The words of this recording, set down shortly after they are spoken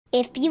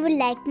If you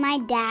like my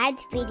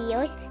dad's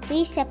videos,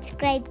 please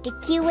subscribe to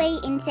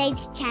QA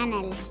Insights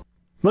channel.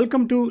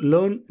 Welcome to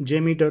Learn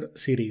JMeter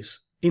series.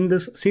 In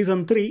this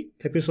season 3,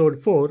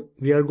 episode 4,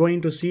 we are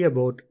going to see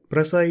about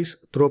Precise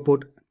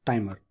Throughput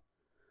Timer.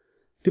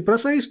 The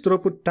Precise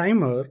Throughput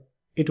Timer,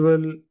 it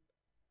will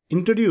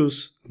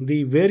introduce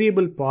the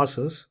variable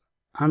passes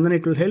and then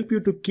it will help you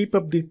to keep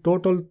up the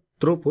total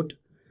throughput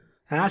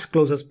as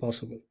close as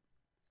possible.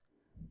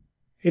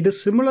 It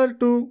is similar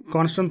to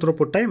constant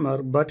throughput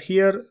timer, but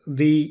here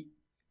the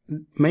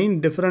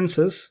main difference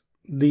is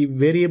the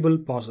variable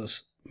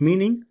passes,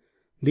 meaning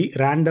the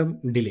random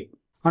delay.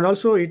 And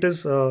also it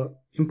is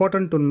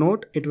important to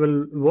note it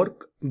will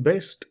work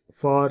best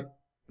for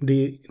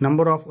the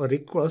number of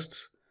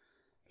requests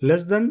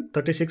less than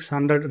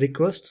 3600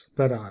 requests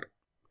per hour.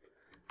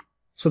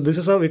 So this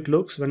is how it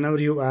looks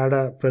whenever you add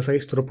a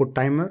precise throughput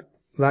timer,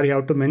 where you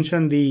have to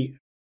mention the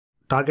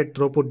target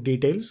throughput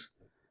details,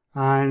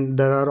 and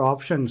there are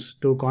options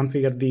to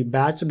configure the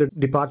batch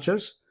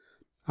departures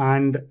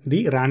and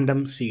the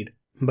random seed.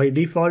 By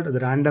default, the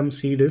random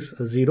seed is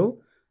 0,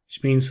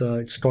 which means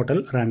it's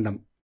total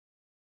random.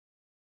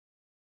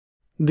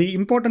 The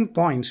important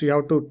points you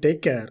have to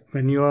take care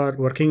when you are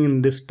working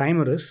in this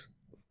timer is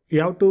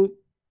you have to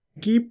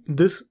keep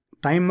this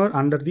timer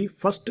under the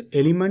first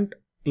element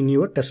in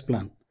your test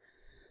plan.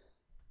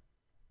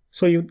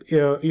 So you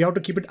have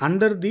to keep it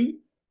under the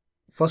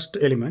first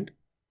element.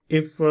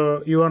 If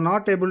you are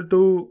not able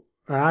to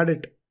add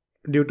it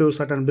due to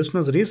certain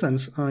business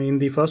reasons in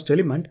the first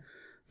element,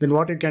 then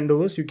what you can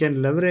do is you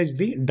can leverage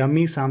the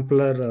dummy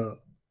sampler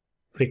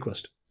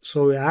request.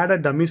 So add a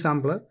dummy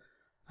sampler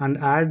and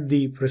add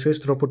the precise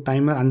throughput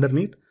timer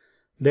underneath,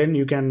 then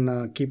you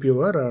can keep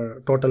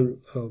your total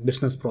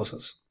business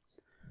process.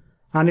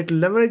 And it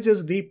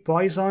leverages the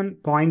Poisson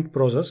point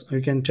process.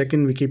 You can check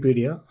in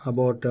Wikipedia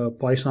about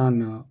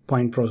Poisson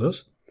point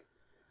process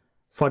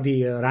for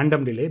the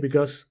random delay,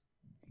 because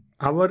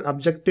our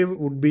objective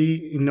would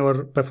be in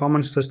our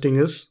performance testing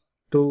is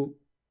to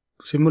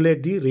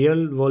simulate the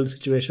real world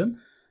situation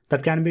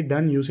that can be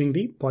done using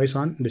the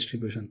Poisson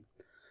distribution.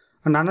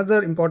 And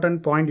another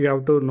important point you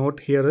have to note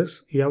here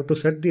is you have to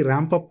set the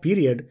ramp up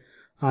period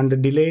and the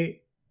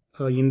delay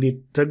in the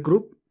thread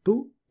group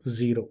to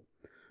 0,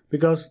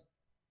 because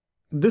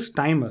this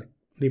timer,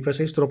 the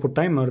precise throughput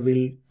timer,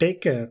 will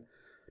take care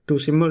to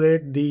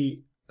simulate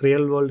the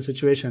real world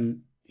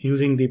situation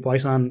using the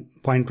Poisson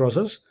point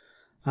process.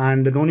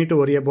 And no need to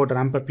worry about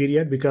ramp up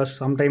period, because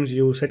sometimes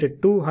you set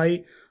it too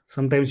high,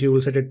 sometimes you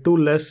will set it too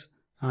less,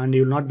 and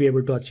you will not be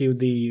able to achieve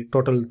the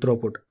total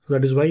throughput. So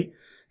that is why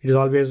it is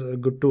always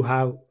good to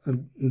have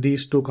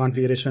these two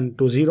configuration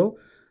to 0.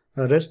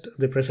 Rest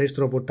the precise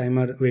throughput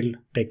timer will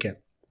take care.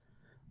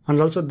 And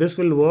also this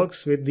will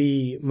works with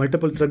the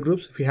multiple thread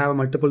groups. If you have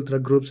multiple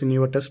thread groups in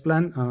your test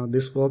plan,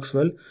 this works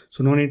well.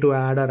 So no need to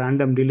add a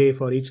random delay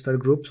for each thread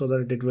group so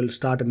that it will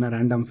start in a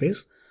random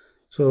phase.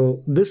 So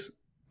this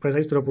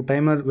precise throughput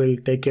timer will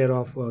take care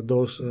of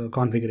those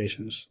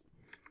configurations.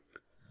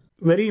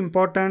 Very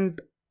important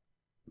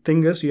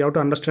thing is you have to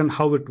understand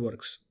how it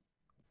works.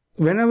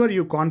 Whenever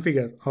you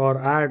configure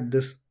or add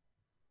this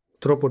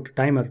throughput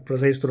timer,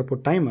 precise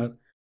throughput timer,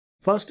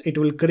 first it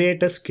will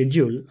create a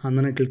schedule and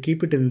then it will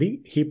keep it in the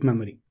heap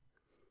memory.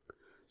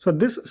 So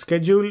this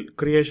schedule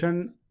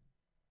creation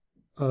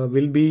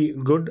will be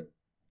good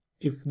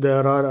if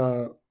there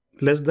are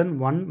less than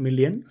 1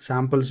 million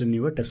samples in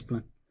your test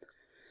plan.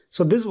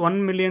 So this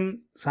 1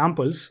 million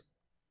samples,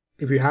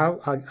 if you have,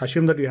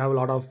 assume that you have a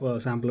lot of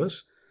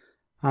samplers,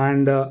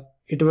 and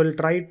it will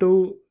try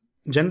to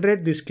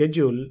generate the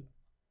schedule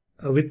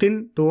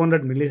within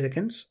 200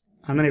 milliseconds,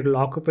 and then it will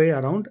occupy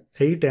around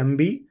 8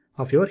 MB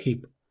of your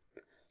heap.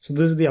 So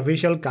this is the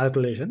official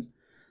calculation.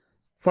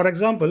 For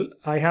example,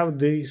 I have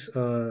this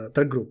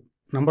thread group,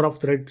 number of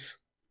threads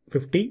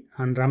 50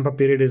 and ramp up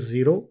period is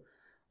 0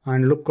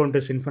 and loop count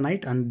is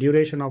infinite and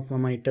duration of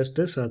my test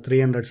is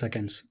 300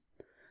 seconds.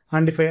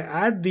 And if I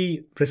add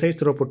the precise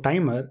throughput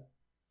timer,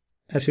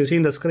 as you see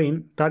in the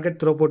screen, target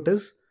throughput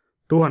is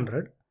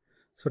 200.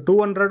 So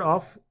 200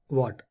 of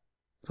what?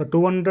 So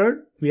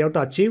 200 we have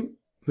to achieve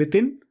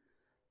within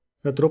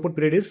the throughput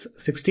period is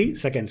 60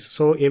 seconds.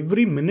 So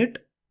every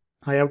minute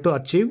I have to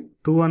achieve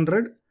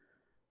 200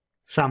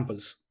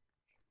 samples.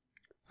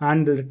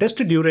 And the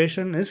test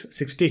duration is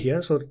 60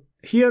 here. So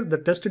here the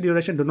test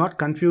duration, do not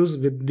confuse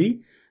with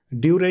the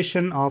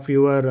duration of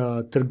your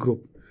thread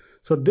group.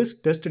 So this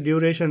test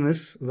duration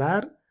is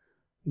where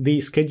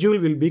the schedule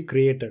will be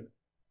created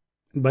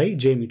by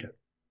JMeter.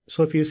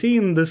 So if you see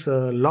in this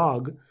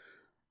log,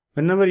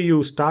 whenever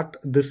you start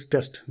this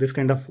test, this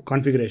kind of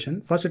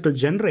configuration, first it will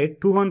generate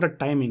 200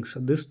 timings. So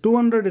this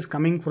 200 is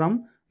coming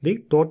from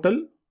the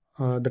total,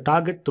 the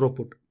target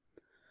throughput.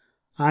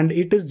 And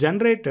it is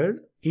generated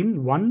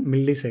in 1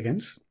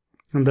 milliseconds.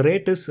 And the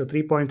rate is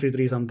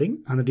 3.33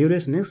 something and the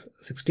duration is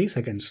 60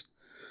 seconds.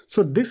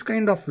 So this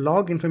kind of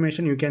log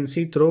information you can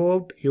see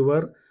throughout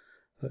your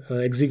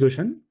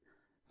execution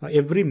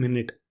every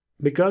minute,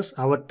 because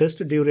our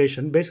test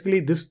duration,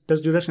 basically this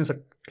test duration is a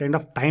kind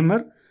of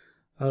timer.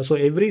 So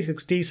every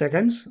 60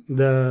 seconds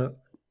the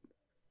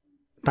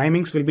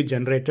timings will be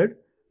generated,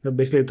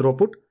 basically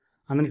throughput,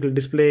 and then it will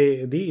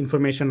display the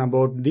information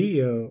about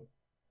the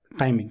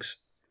timings.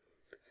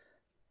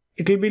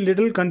 It will be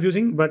little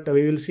confusing, but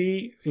we will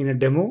see in a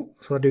demo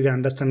so that you can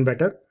understand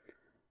better.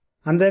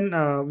 And then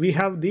we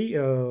have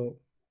the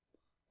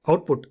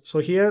output. So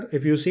here,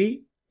 if you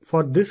see,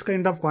 for this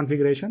kind of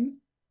configuration,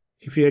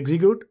 if you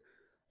execute,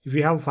 if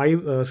you have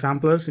 5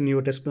 samplers in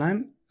your test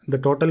plan, the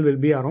total will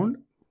be around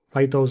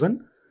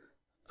 5,000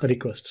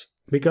 requests,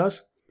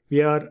 because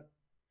we are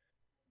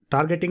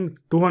targeting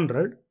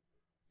 200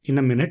 in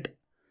a minute,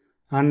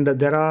 and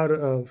there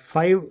are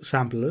 5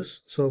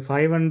 samplers. So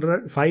 5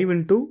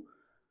 into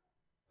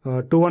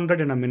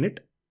 200 in a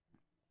minute,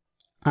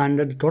 and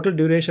the total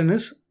duration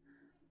is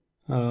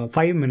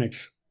 5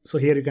 minutes. So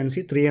here you can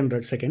see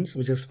 300 seconds,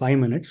 which is 5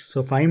 minutes.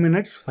 So 5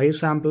 minutes, 5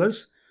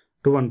 samplers,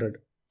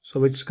 200. So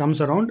which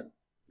comes around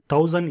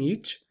 1000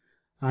 each,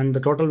 and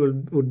the total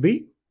would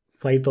be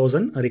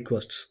 5000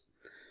 requests.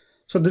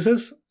 So this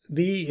is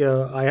the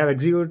I have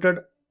executed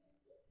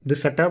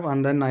this setup,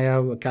 and then I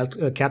have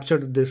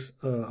captured this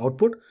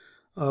output.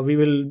 We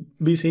will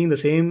be seeing the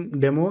same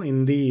demo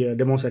in the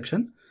demo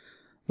section.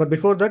 But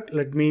before that,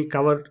 let me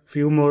cover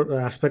few more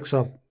aspects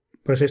of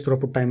Precise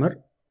Throughput Timer.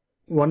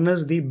 One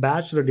is the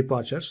batched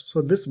departures.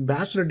 So this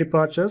batched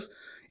departures,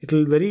 it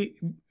will very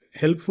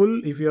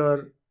helpful if you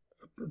are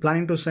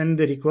planning to send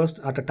the request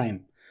at a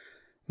time.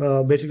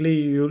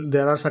 Basically,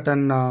 there are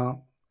certain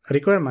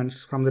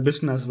requirements from the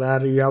business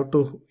where you have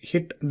to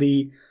hit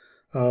the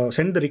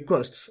send the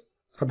requests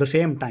at the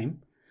same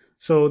time.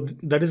 So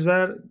that is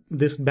where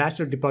this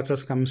batched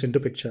departures comes into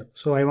picture.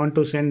 So I want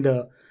to send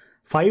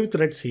 5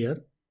 threads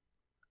here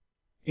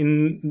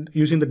in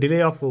using the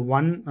delay of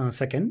 1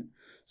 second.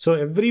 So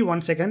every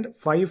 1 second,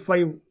 5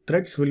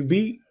 threads will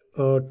be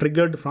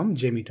triggered from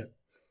JMeter.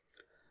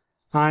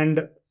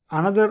 And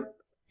another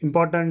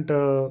important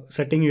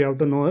setting you have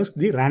to know is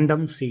the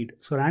random seed.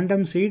 So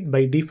random seed,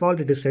 by default,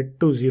 it is set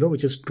to 0,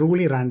 which is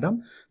truly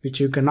random, which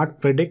you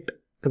cannot predict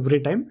every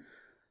time.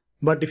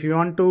 But if you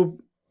want to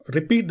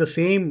repeat the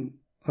same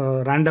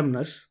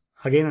randomness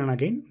again and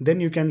again, then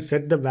you can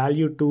set the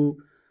value to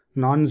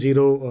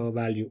non-zero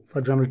value. For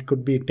example, it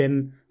could be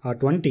 10 or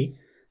 20.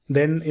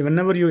 Then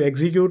whenever you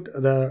execute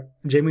the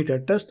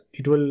JMeter test,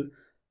 it will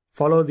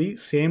follow the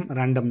same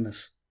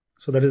randomness.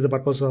 So that is the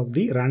purpose of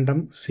the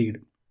random seed.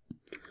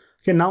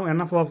 Okay, now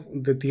enough of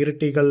the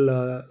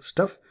theoretical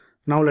stuff.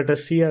 Now let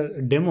us see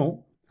a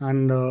demo,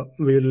 and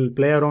we will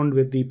play around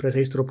with the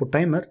Precise Throughput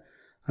Timer,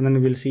 and then we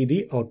will see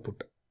the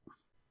output.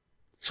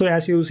 So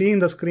as you see in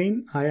the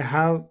screen, I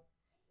have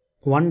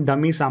one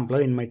dummy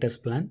sampler in my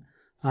test plan,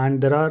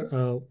 and there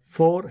are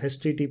 4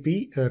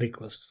 HTTP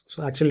requests.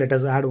 So actually, let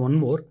us add one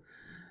more.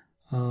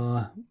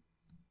 5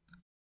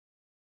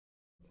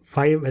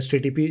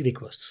 HTTP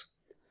requests.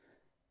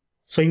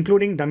 So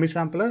including dummy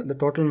sampler, the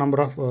total number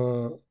of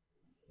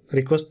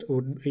requests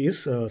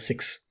is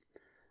 6.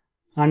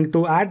 And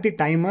to add the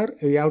timer,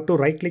 you have to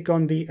right click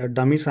on the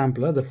dummy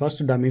sampler, the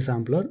first dummy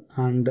sampler,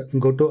 and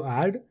go to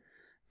add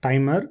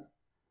timer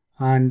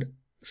and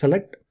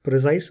select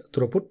Precise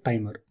Throughput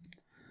Timer.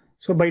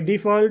 So by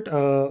default,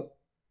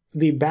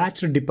 the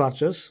batched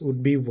departures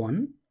would be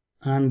 1,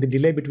 and the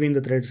delay between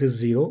the threads is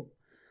 0,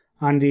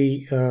 and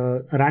the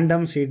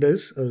random seed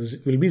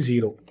will be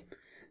 0.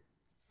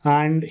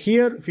 And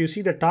here, if you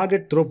see the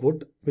target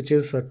throughput, which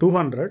is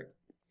 200,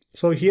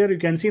 so here you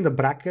can see in the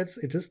brackets,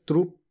 it is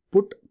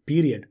throughput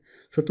period.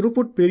 So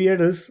throughput period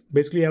is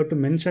basically you have to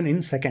mention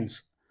in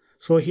seconds.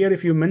 So here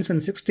if you mention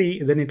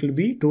 60, then it will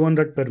be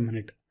 200 per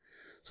minute.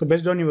 So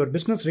based on your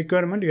business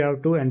requirement, you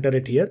have to enter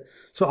it here.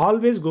 So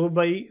always go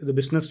by the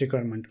business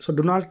requirement. So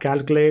do not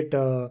calculate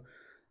at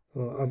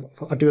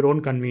your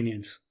own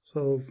convenience.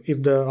 So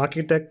if the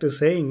architect is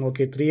saying,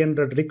 okay,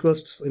 300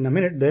 requests in a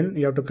minute, then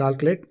you have to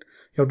calculate,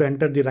 you have to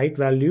enter the right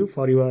value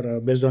for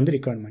your based on the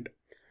requirement.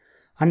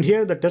 And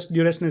here the test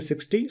duration is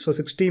 60. So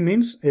 60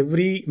 means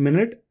every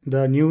minute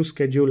the new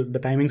schedule, the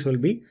timings will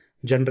be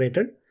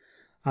generated.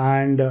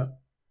 And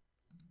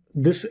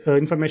this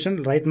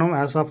information right now,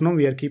 as of now,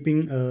 we are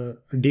keeping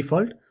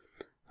default.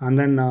 And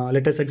then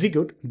let us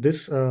execute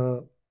this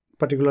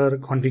particular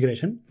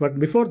configuration. But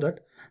before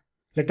that,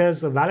 let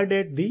us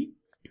validate the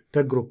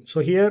thread group. So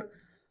here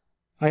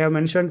I have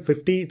mentioned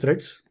 50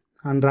 threads,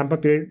 and ramp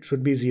up period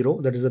should be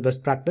 0. That is the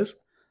best practice.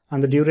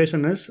 And the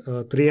duration is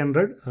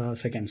 300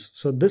 seconds.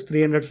 So this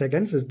 300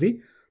 seconds is the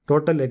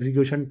total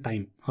execution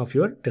time of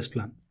your test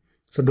plan.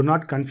 So do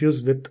not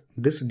confuse with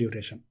this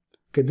duration.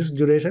 Okay, this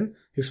duration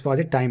is for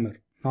the timer,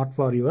 not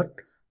for your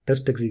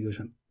test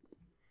execution.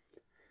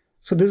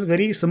 So this is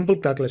very simple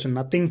calculation,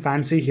 nothing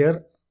fancy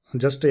here,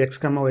 just x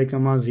comma y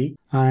comma z.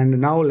 And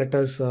now let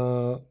us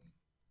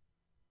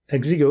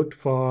execute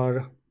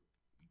for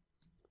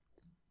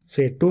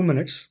say 2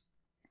 minutes.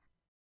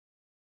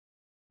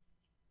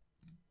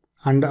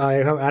 And I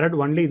have added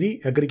only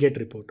the aggregate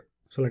report.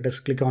 So let us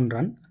click on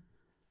run.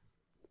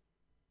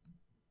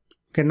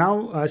 Okay,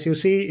 now as you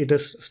see, it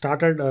has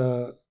started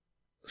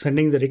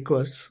sending the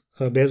requests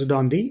based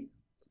on the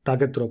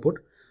target throughput.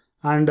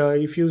 And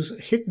if you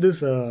hit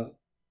this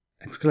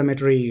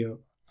exclamatory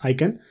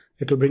icon,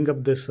 it will bring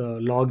up this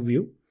log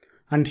view.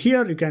 And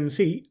here you can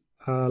see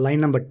line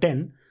number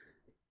 10,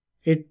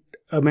 it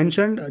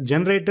mentioned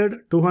generated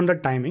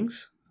 200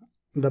 timings.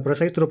 The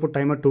precise throughput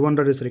timer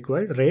 200 is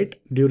required,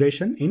 rate,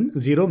 duration in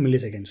 0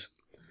 milliseconds.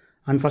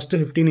 And first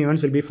 15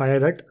 events will be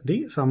fired at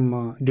the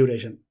some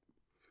duration.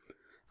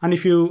 And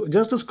if you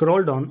just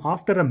scroll down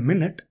after a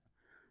minute,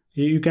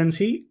 you can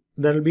see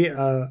there will be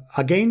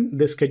again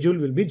the schedule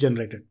will be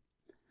generated.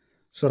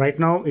 So right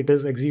now it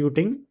is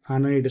executing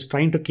and it is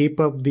trying to keep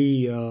up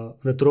the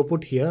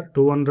throughput here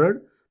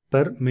 200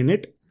 per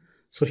minute.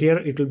 So here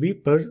it will be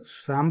per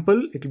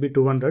sample, it will be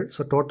 200.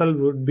 So total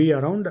would be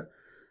around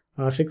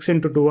 6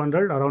 into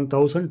 200, around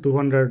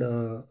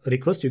 1200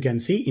 requests you can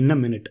see in a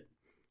minute.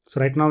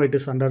 So right now it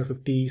is under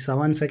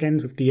 57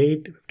 seconds,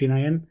 58,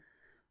 59,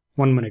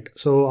 1 minute.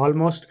 So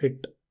almost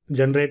it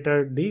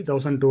generated the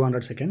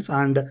 1200 seconds.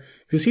 And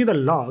if you see the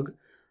log,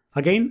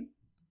 again,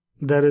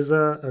 there is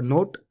a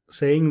note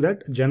saying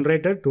that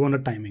generated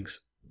 200 timings.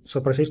 So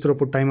precise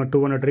throughput timer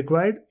 200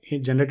 required, it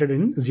generated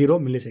in 0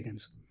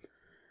 milliseconds.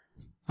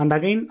 And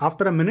again,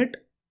 after a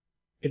minute,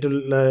 it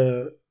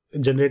will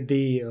generate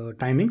the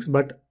timings,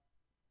 but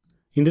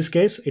in this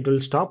case, it will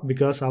stop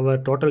because our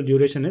total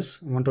duration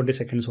is 120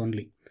 seconds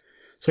only.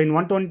 So in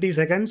 120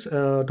 seconds,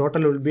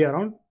 total will be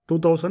around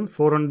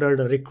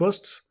 2400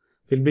 requests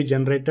will be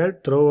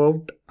generated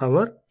throughout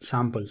our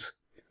samples.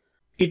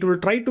 It will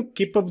try to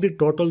keep up the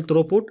total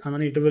throughput and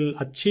then it will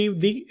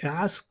achieve the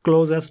as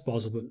close as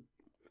possible.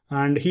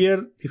 And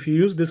here, if you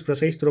use this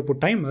precise throughput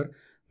timer,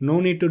 no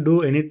need to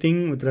do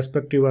anything with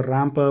respect to your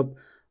ramp up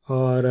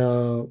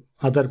or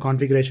other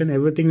configuration.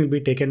 Everything will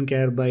be taken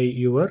care by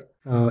your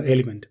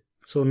element.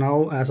 So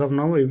now, as of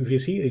now, if you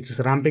see, it's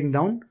ramping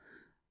down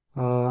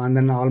and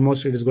then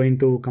almost it is going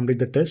to complete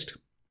the test.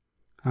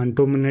 And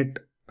 2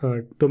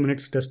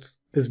 minutes test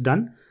is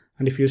done.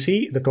 And if you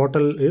see, the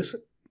total is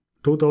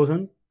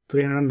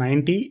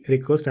 2390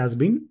 request has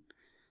been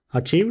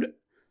achieved.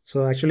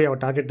 So actually our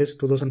target is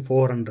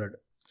 2400.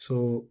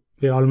 So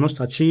we almost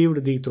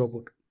achieved the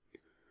throughput.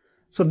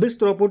 So this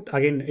throughput,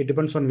 again, it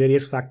depends on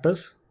various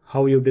factors,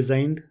 how you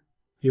designed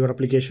your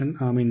application,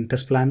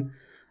 test plan,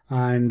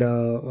 and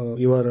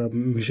your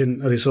machine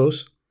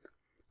resource,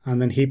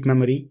 and then heap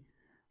memory,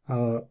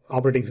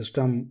 operating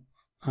system,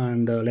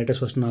 and latest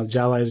version of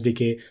Java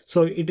SDK.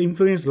 So it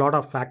influences a lot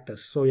of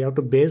factors. So you have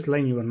to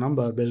baseline your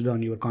number based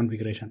on your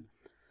configuration.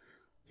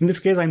 In this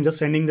case, I'm just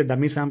sending the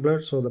dummy sampler,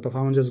 so the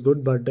performance is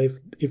good. But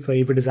if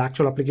it is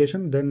actual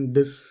application, then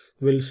this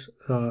will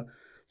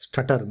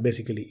stutter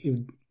basically. If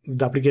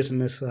the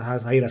application has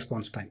high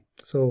response time.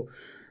 So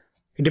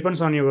it depends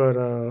on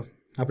your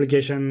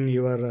application,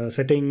 your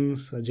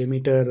settings,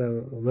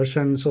 JMeter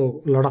version.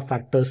 So a lot of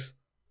factors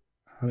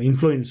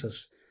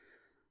influences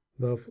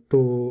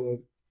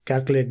to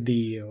calculate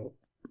the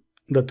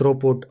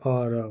throughput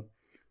or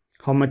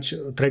how much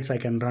threads I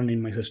can run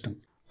in my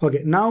system.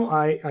 Okay, now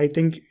I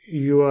think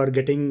you are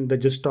getting the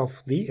gist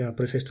of the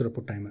precise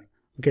throughput timer.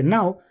 Okay,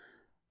 now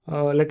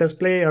let us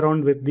play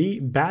around with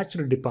the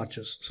batched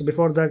departures. So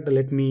before that,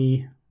 let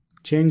me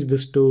change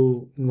this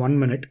to 1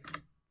 minute.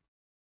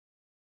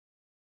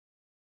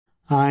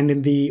 And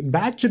in the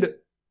batched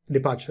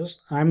departures,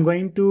 I'm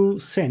going to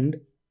send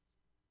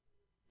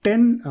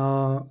 10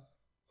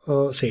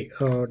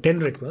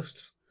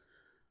 requests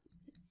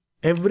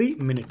every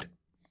minute.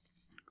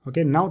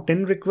 Okay, now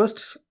 10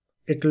 requests,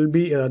 it will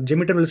be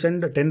JMeter will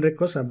send 10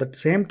 requests at the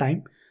same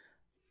time,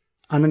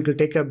 and then it will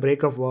take a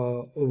break of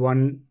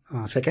 1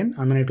 second,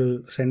 and then it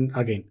will send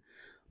again.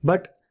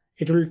 But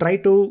it will try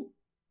to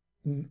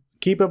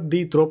keep up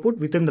the throughput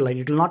within the line.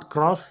 It will not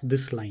cross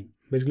this line.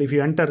 Basically, if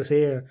you enter,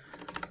 say,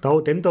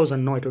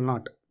 10,000, no, it will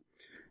not.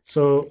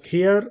 So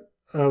here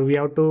we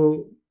have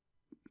to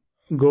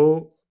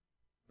go,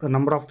 the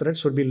number of threads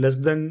should be less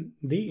than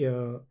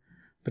the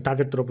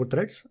target throughput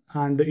threads,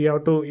 and you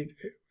have to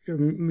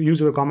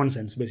use your common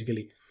sense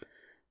basically.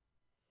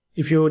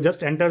 If you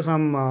just enter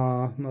some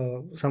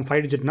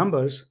 5-digit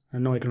numbers,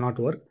 no, it will not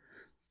work.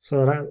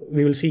 So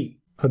we will see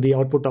the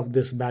output of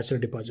this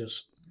batched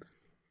departures.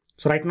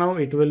 So right now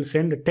it will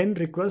send 10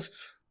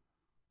 requests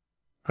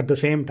at the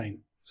same time.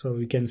 So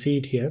we can see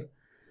it here,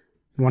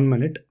 1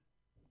 minute.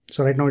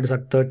 So right now it is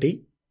at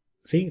 30.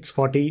 See, it's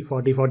 40,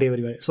 40, 40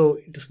 everywhere. So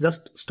it is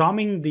just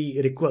storming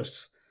the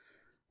requests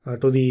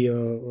to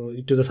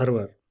the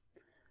server.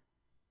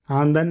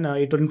 And then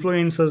it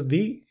influences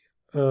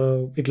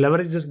it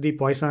leverages the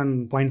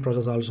Poisson point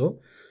process also.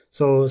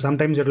 So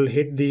sometimes it will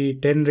hit the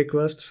 10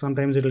 requests,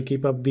 sometimes it will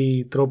keep up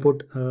the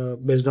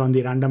throughput based on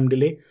the random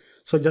delay.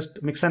 So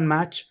just mix and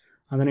match,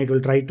 and then it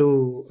will try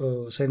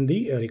to send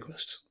the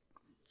requests.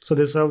 So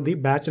this is how the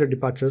batched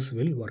departures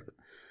will work.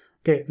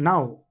 Okay,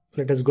 now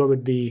let us go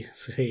with the,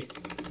 say,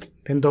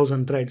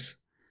 10,000 threads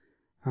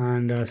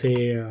and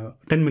say 10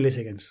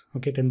 milliseconds.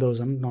 Okay,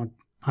 10,000, not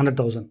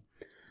 100,000.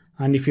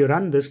 And if you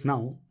run this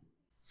now,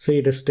 say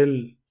it is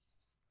still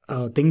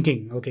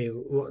thinking, okay,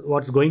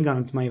 what's going on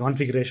with my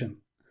configuration,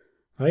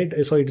 right?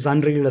 So it's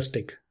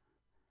unrealistic.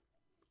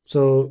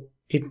 So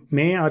it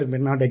may or may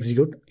not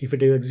execute. If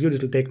it executes,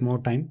 it will take more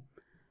time.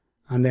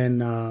 and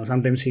then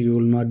sometimes you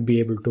will not be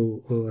able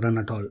to run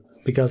at all,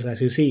 because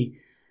as you see,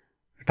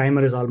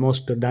 timer is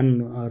almost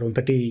done around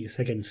 30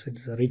 seconds.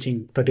 It's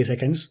reaching 30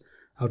 seconds.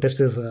 Our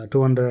test is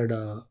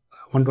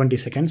 120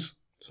 seconds,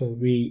 so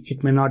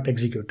it may not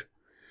execute.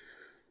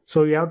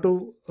 So you have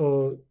to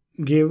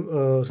give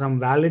some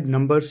valid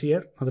numbers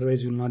here,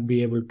 otherwise you will not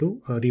be able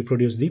to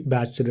reproduce the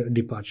batched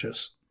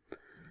departures.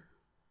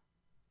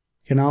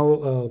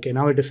 Now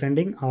it is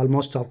sending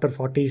almost after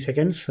 40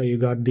 seconds. You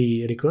got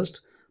the request,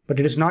 but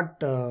it is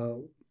not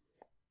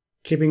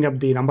keeping up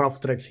the number of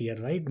threads here,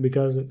 right?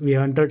 Because we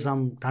have entered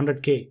some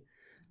 100k,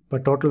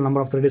 but total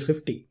number of thread is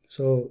 50.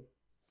 So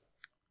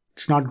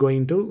it's not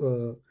going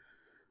to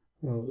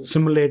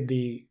simulate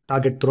the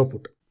target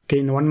throughput. Okay,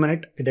 in 1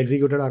 minute, it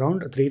executed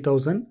around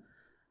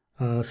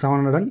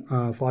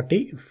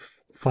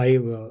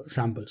 3,745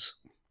 samples.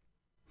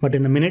 But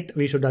in a minute,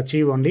 we should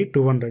achieve only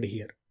 200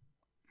 here.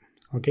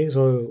 Okay,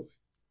 so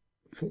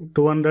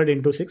 200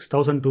 into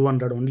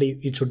 6,200 only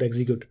it should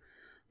execute.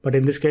 But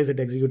in this case, it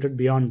executed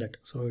beyond that.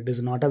 So it is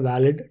not a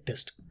valid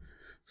test.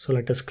 So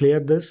let us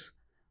clear this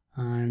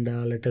and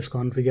let us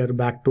configure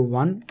back to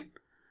 1,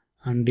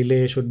 and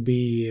delay should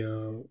be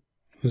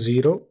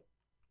 0.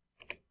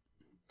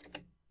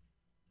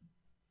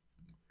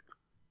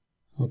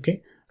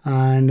 Okay,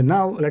 and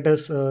now let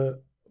us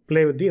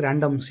play with the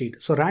random seed.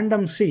 So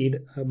random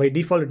seed by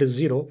default it is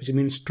 0, which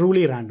means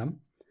truly random.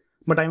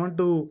 But I want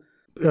to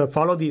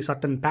follow the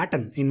certain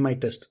pattern in my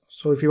test.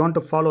 So if you want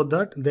to follow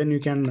that, then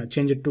you can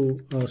change it to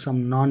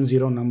some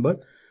non-zero number,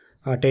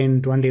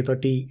 10, 20,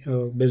 30,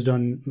 based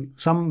on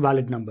some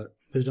valid number,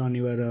 based on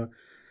your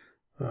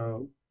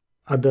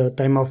at the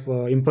time of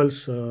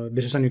impulse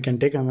decision you can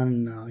take, and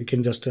then you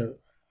can just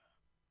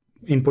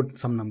input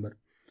some number.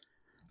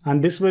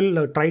 And this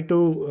will try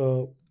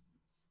to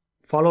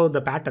follow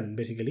the pattern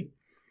basically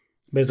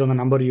based on the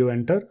number you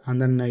enter,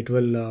 and then it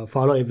will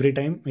follow every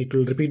time. It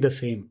will repeat the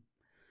same.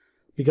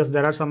 Because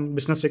there are some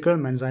business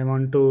requirements, I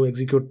want to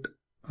execute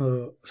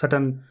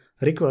certain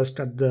request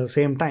at the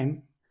same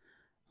time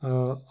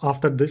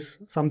after this,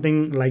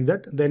 something like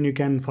that, then you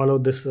can follow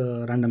this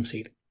random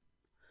seed.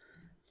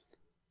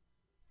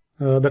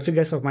 That's it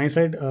guys of my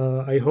side.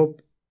 I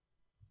hope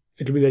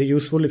it will be very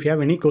useful. If you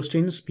have any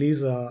questions,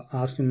 please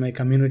ask in my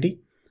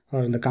community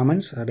or in the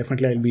comments.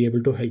 Definitely I'll be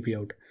able to help you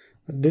out.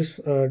 This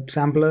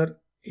sampler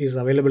is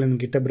available in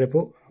GitHub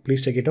repo.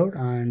 Please check it out,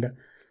 and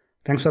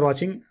thanks for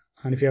watching.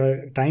 And if you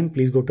have time,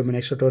 please go to my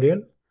next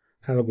tutorial.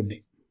 Have a good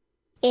day.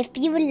 If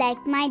you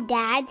like my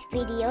dad's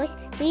videos,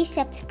 please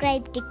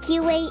subscribe to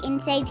QA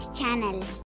Insights channel.